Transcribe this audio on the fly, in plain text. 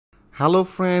Hello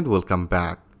friend, welcome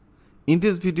back. In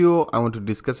this video, I want to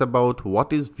discuss about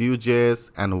what is Vuejs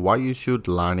and why you should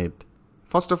learn it.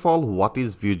 First of all, what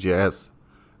is Vuejs?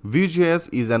 Vuejs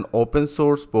is an open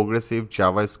source progressive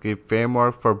JavaScript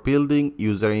framework for building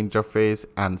user interface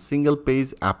and single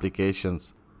page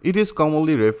applications. It is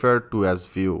commonly referred to as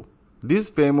Vue.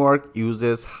 This framework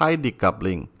uses high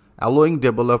decoupling, allowing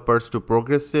developers to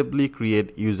progressively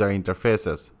create user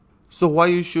interfaces. So why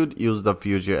you should use the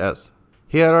Vuejs?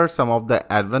 Here are some of the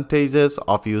advantages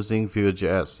of using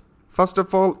Vuejs. First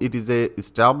of all, it is a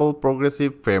stable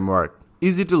progressive framework,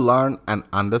 easy to learn and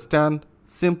understand,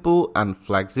 simple and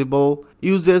flexible,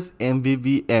 uses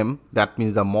MVVM, that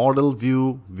means the model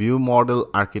view model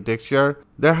architecture.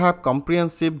 They have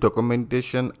comprehensive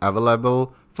documentation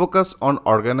available, focus on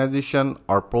organization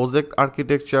or project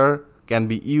architecture, can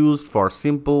be used for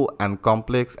simple and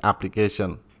complex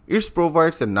application. It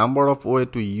provides a number of ways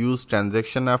to use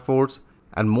transaction efforts,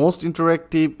 and most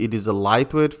interactive. It is a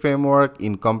lightweight framework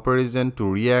in comparison to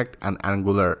React and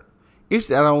Angular.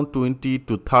 It's around 20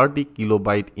 to 30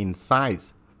 kilobyte in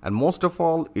size, and most of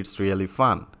all, it's really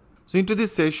fun. So into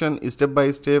this session, step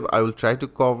by step, I will try to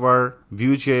cover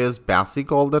Vuejs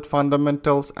basic, all that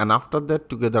fundamentals, and after that,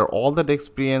 together all that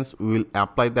experience, we will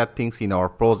apply that things in our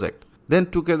project. Then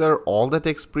together all that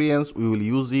experience, we will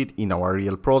use it in our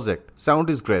real project. Sound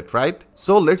is great, right?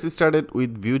 So let's start it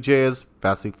with Vuejs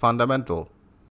basic fundamental.